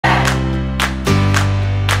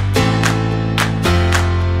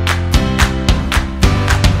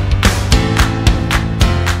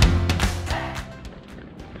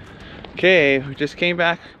Okay, we just came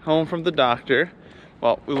back home from the doctor.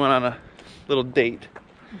 Well, we went on a little date.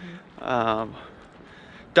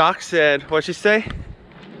 Doc said, what'd she say?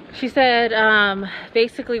 She said,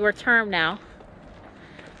 basically we're term now.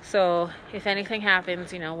 So if anything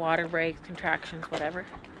happens, you know, water breaks, contractions, whatever,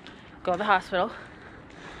 go to the hospital.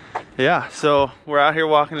 Yeah, so we're out here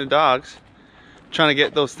walking the dogs, trying to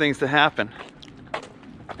get those things to happen.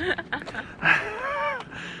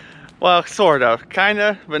 Well, sort of,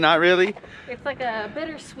 kinda, but not really. It's like a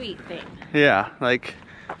bittersweet thing. Yeah, like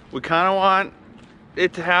we kind of want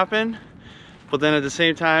it to happen, but then at the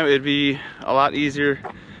same time it'd be a lot easier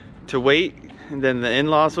to wait, and then the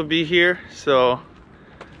in-laws will be here, so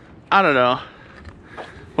I don't know.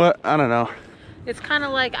 I don't know. It's kind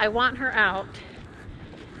of like I want her out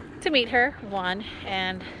to meet her, one,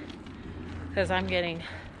 and because I'm getting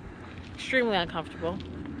extremely uncomfortable.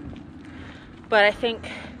 But I think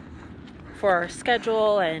for our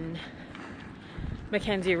schedule and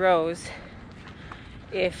Mackenzie Rose,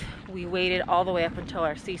 if we waited all the way up until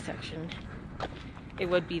our C-section, it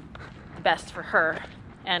would be best for her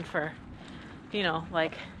and for, you know,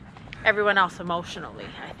 like everyone else emotionally,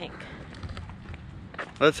 I think.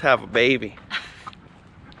 Let's have a baby.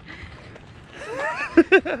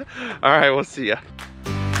 All right, we'll see ya.